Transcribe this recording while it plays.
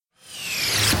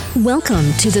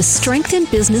Welcome to the Strength in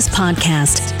Business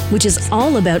podcast, which is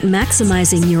all about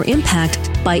maximizing your impact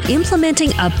by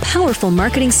implementing a powerful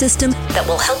marketing system that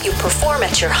will help you perform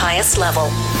at your highest level.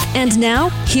 And now,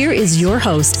 here is your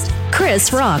host,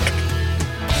 Chris Rock.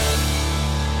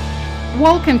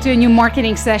 Welcome to a new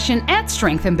marketing session at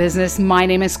Strength in Business. My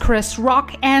name is Chris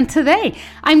Rock, and today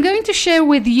I'm going to share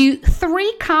with you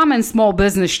 3 common small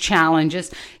business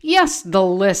challenges. Yes, the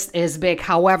list is big.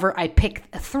 However, I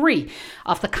picked 3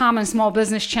 of the common small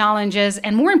business challenges,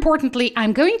 and more importantly,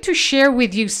 I'm going to share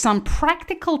with you some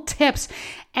practical tips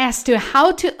as to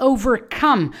how to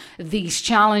overcome these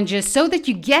challenges so that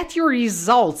you get your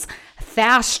results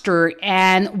faster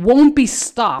and won't be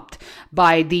stopped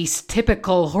by these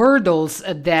typical hurdles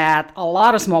that a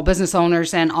lot of small business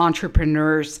owners and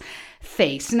entrepreneurs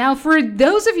face. Now, for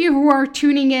those of you who are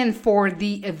tuning in for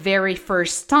the very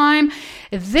first time,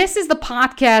 this is the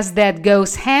podcast that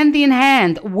goes hand in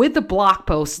hand with the blog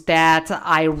post that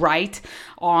I write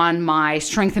on my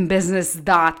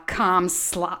strengthinbusiness.com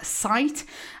site.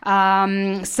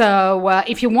 So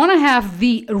if you want to have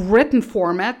the written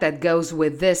format that goes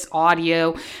with this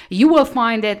audio, you will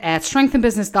find it at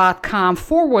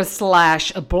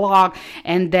strengthinbusiness.com/blog,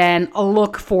 and then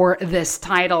look for this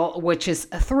title, which is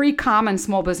 3 common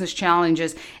small business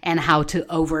challenges and how to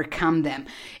overcome them.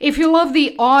 If you love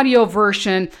the audio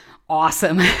version,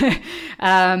 awesome.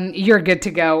 You're good to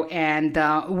go, and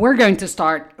we're going to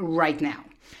start right now.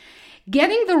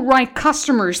 Getting the right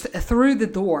customers through the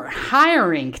door,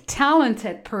 hiring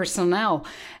talented personnel,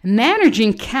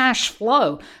 managing cash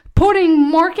flow, putting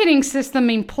marketing system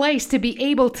in place to be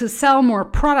able to sell more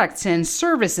products and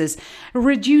services,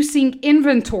 reducing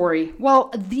inventory.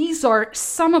 Well, these are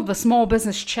some of the small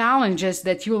business challenges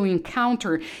that you'll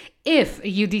encounter if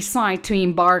you decide to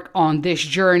embark on this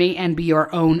journey and be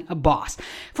your own boss.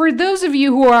 For those of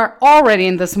you who are already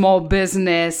in the small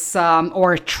business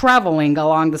or traveling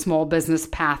along the small business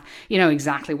path, you know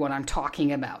exactly what I'm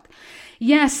talking about.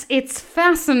 Yes, it's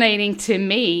fascinating to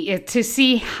me to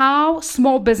see how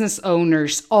small business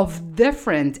owners of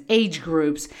different age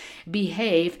groups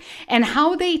behave and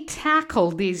how they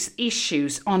tackle these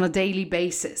issues on a daily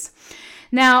basis.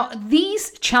 Now,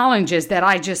 these challenges that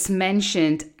I just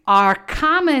mentioned are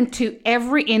common to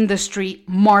every industry,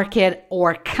 market,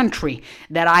 or country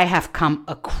that I have come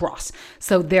across.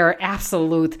 So there are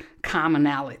absolute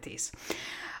commonalities.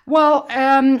 Well,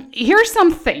 here's some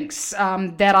things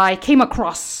that I came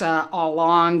across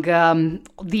along all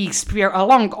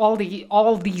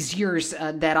these years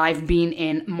that I've been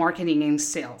in marketing and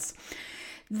sales.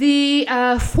 The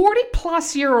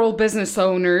 40-plus-year-old business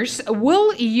owners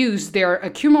will use their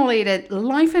accumulated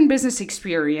life and business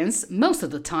experience most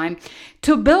of the time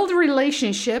to build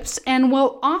relationships and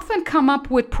will often come up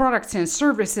with products and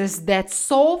services that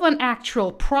solve an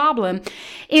actual problem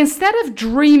instead of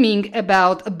dreaming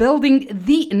about building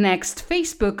the next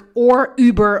Facebook or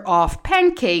Uber of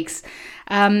pancakes,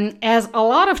 as a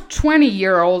lot of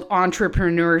 20-year-old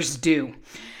entrepreneurs do.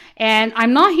 And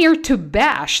I'm not here to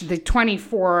bash the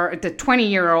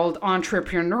 20-year-old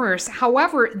entrepreneurs.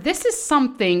 However, this is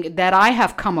something that I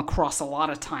have come across a lot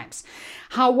of times.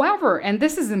 However, and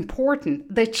this is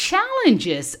important, the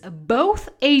challenges both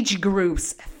age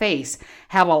groups face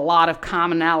have a lot of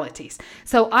commonalities.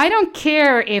 So I don't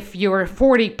care if you're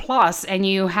 40 plus and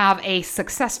you have a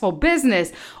successful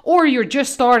business, or you're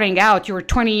just starting out, you're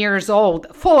 20 years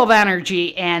old, full of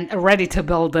energy and ready to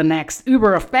build the next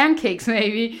Uber of pancakes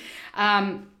maybe,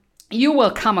 you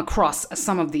will come across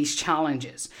some of these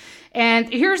challenges.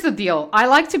 And here's the deal. I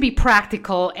like to be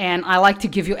practical and I like to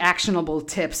give you actionable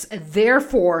tips.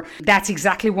 Therefore, that's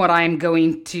exactly what I'm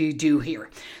going to do here.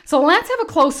 So let's have a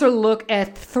closer look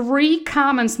at 3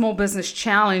 common small business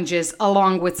challenges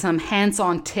along with some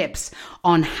hands-on tips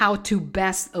on how to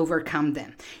best overcome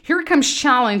them. Here comes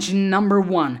challenge number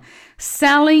 1,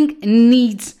 selling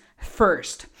needs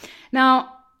first. Now,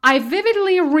 I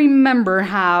vividly remember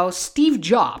how Steve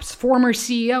Jobs, former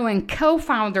CEO and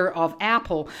co-founder of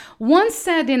Apple, once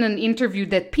said in an interview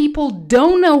that people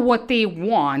don't know what they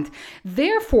want.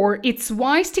 Therefore, it's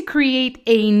wise to create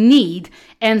a need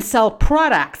and sell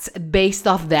products based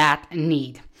off that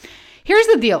need. Here's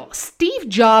the deal. Steve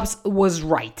Jobs was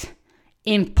right,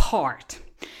 in part,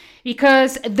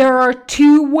 because there are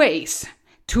 2 ways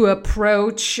to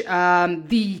approach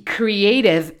the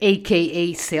creative,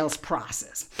 aka sales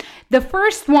process. The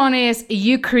first one is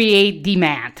you create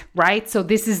demand, right? So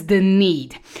this is the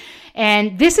need.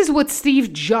 And this is what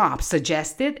Steve Jobs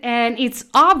suggested, and it's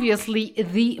obviously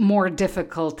the more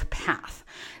difficult path.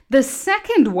 The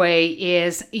second way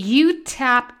is you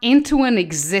tap into an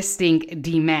existing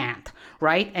demand,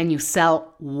 right? And you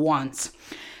sell once.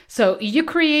 So you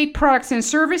create products and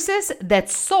services that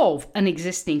solve an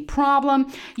existing problem.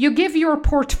 You give your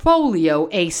portfolio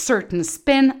a certain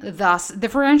spin, thus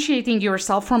differentiating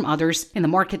yourself from others in the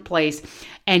marketplace,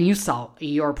 and you sell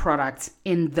your products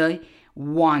in the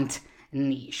want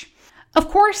niche. Of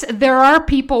course, there are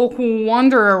people who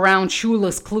wander around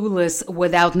shoeless, clueless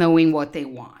without knowing what they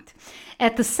want.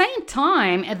 At the same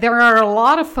time, there are a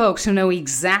lot of folks who know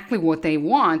exactly what they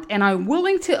want and are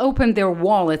willing to open their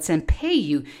wallets and pay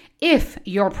you if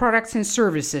your products and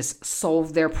services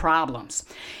solve their problems.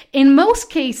 In most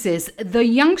cases, the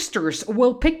youngsters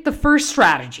will pick the first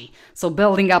strategy, so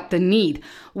building up the need,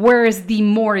 whereas the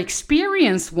more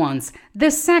experienced ones, the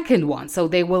second one, so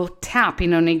they will tap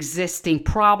in an existing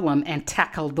problem and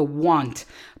tackle the want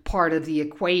part of the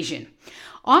equation.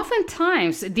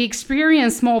 Oftentimes, the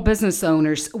experienced small business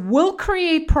owners will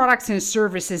create products and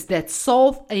services that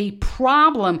solve a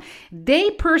problem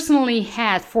they personally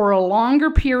had for a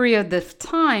longer period of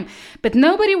time, but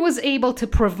nobody was able to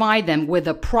provide them with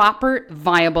a proper,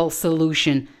 viable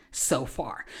solution so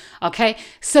far. Okay,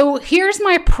 so here's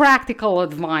my practical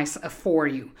advice for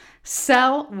you.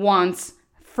 Sell once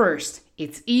first.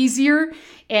 It's easier,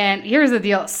 and here's the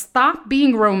deal. Stop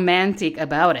being romantic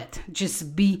about it.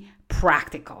 Just be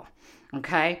practical,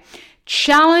 okay?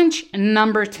 Challenge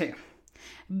number 2,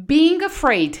 being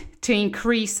afraid to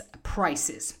increase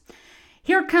prices.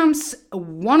 Here comes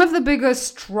one of the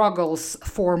biggest struggles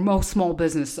for most small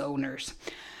business owners.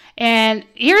 And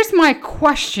here's my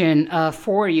question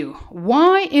for you.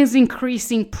 Why is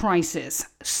increasing prices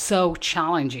so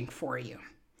challenging for you?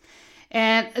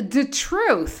 And the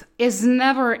truth is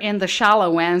never in the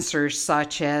shallow answers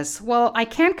such as, well, I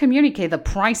can't communicate the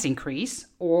price increase,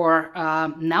 or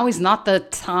now is not the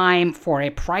time for a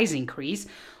price increase,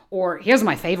 or here's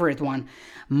my favorite one,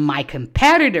 my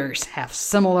competitors have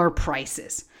similar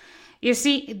prices. You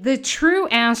see, the true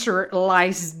answer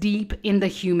lies deep in the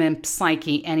human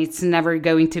psyche, and it's never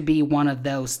going to be one of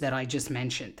those that I just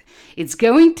mentioned. It's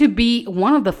going to be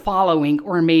one of the following,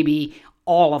 or maybe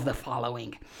all of the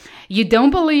following. You don't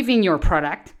believe in your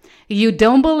product. You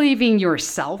don't believe in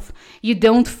yourself. You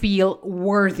don't feel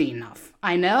worthy enough.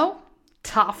 I know,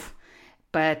 tough,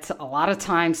 but a lot of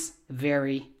times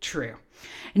very true.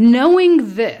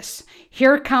 Knowing this,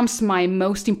 here comes my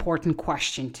most important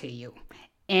question to you.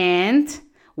 And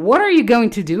what are you going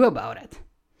to do about it?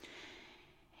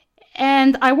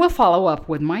 And I will follow up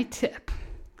with my tip.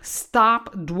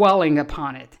 Stop dwelling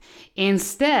upon it.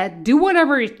 Instead, do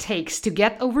whatever it takes to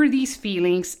get over these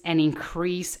feelings and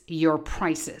increase your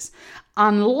prices,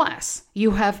 unless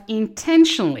you have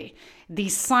intentionally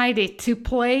decided to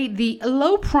play the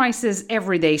low prices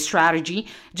everyday strategy,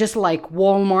 just like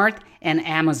Walmart and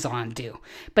Amazon do.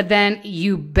 But then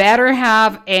you better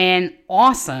have an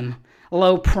awesome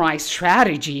low price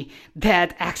strategy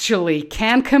that actually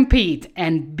can compete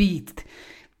and beat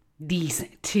these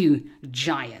two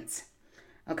giants.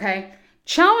 Okay?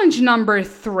 Challenge number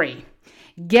 3,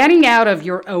 getting out of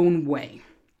your own way.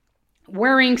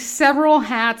 Wearing several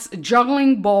hats,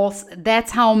 juggling balls,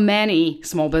 that's how many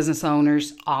small business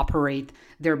owners operate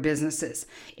their businesses.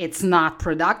 It's not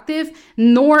productive,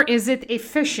 nor is it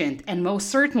efficient, and most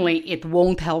certainly it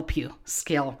won't help you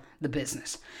scale the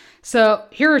business. So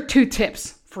here are 2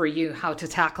 tips for you how to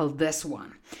tackle this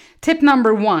one. Tip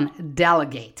number 1,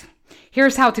 delegate.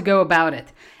 Here's how to go about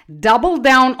it. Double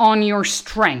down on your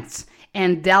strengths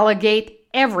and delegate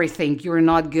everything you're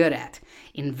not good at.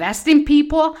 Invest in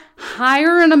people,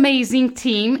 hire an amazing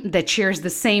team that shares the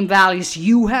same values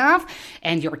you have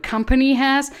and your company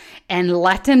has, and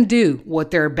let them do what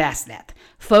they're best at.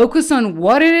 Focus on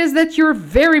what it is that you're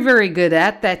very, very good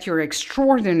at, that you're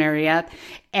extraordinary at,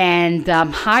 and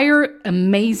hire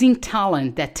amazing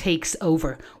talent that takes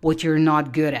over what you're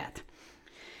not good at.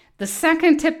 The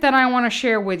second tip that I want to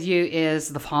share with you is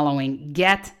the following.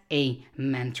 Get a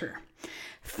mentor.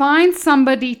 Find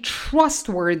somebody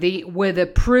trustworthy with a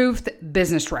proved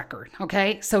business record,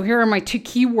 okay? So here are my 2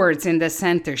 keywords in this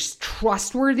sentence,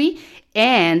 trustworthy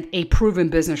and a proven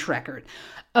business record.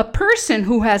 A person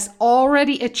who has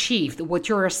already achieved what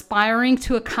you're aspiring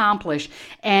to accomplish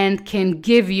and can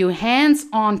give you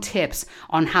hands-on tips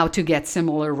on how to get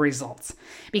similar results.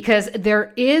 Because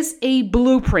there is a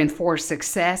blueprint for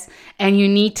success and you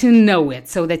need to know it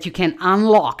so that you can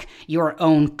unlock your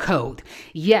own code.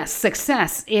 Yes,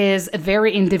 success is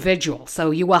very individual,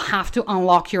 so you will have to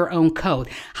unlock your own code.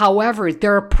 However,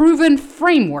 there are proven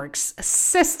frameworks,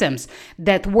 systems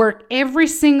that work every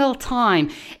single time,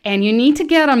 and you need to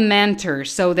get a mentor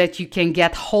so that you can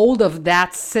get hold of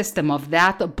that system, of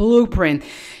that blueprint,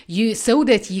 so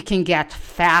that you can get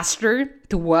faster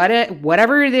to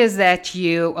whatever it is that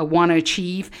you want to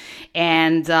achieve,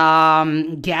 and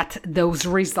get those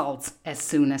results as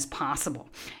soon as possible.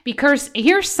 Because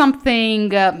here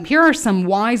are some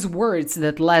wise words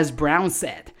that Les Brown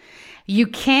said. You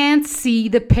can't see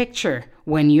the picture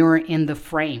when you're in the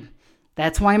frame.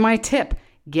 That's why my tip,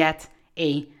 get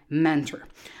a mentor.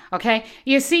 Okay,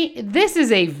 you see, this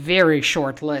is a very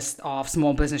short list of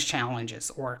small business challenges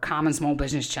or common small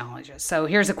business challenges. So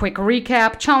here's a quick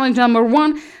recap. Challenge number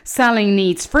 1, selling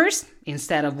needs first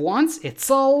instead of wants. It's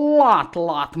a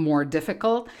lot more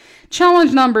difficult.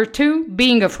 Challenge number 2,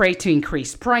 being afraid to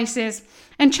increase prices.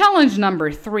 And challenge number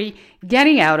 3,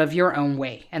 getting out of your own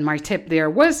way. And my tip there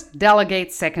was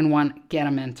delegate. Second one, get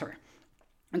a mentor.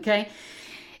 Okay.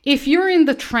 If you're in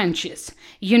the trenches,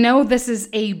 you know this is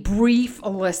a brief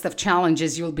list of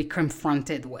challenges you'll be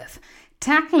confronted with.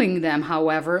 Tackling them,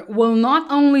 however, will not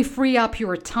only free up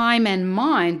your time and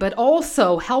mind, but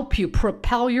also help you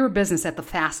propel your business at a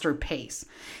faster pace.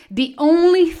 The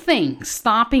only thing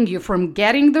stopping you from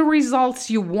getting the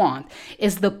results you want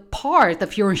is the part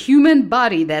of your human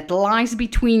body that lies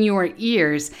between your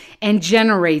ears and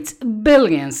generates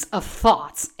billions of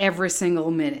thoughts every single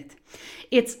minute.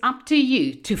 It's up to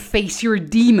you to face your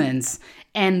demons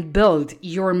and build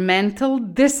your mental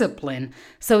discipline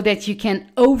so that you can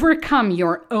overcome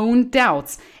your own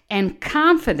doubts and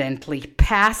confidently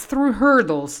pass through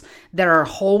hurdles that are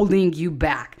holding you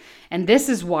back. And this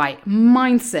is why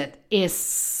mindset is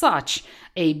such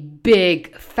a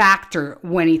big factor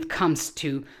when it comes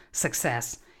to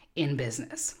success in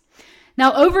business.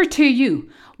 Now over to you.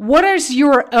 What is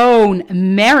your own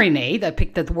marinade? I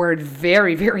picked that word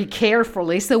very, very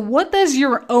carefully. So what does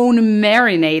your own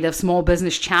marinade of small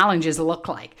business challenges look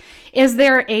like? Is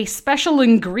there a special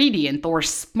ingredient or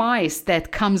spice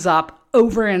that comes up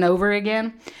over and over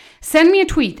again? Send me a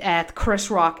tweet at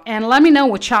Chris Rock and let me know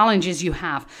what challenges you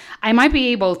have. I might be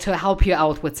able to help you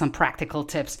out with some practical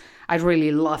tips. I'd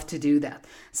really love to do that.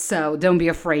 So don't be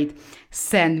afraid.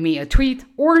 Send me a tweet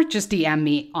or just DM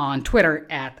me on Twitter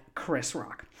at Chris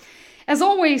Rock. As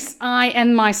always, I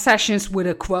end my sessions with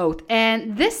a quote,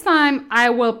 and this time I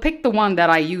will pick the one that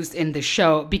I used in the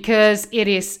show because it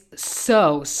is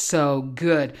so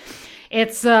good.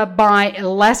 It's by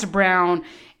Les Brown,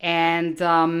 and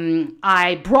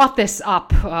I brought this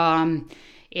up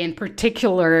in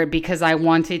particular because I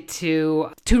wanted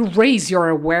to raise your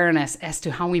awareness as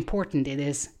to how important it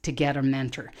is to get a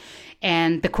mentor.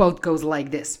 And the quote goes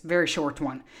like this, very short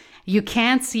one. You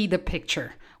can't see the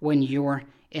picture when you're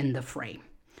in the frame.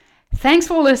 Thanks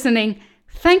for listening.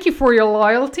 Thank you for your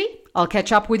loyalty. I'll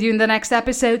catch up with you in the next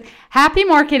episode. Happy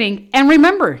marketing, and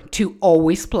remember to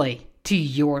always play to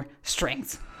your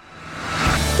strengths.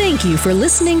 Thank you for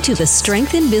listening to the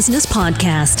Strength in Business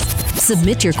podcast.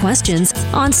 Submit your questions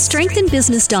on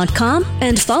strengthinbusiness.com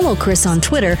and follow Chris on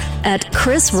Twitter at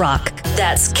Chris Rock.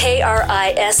 That's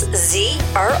KRISZROKK.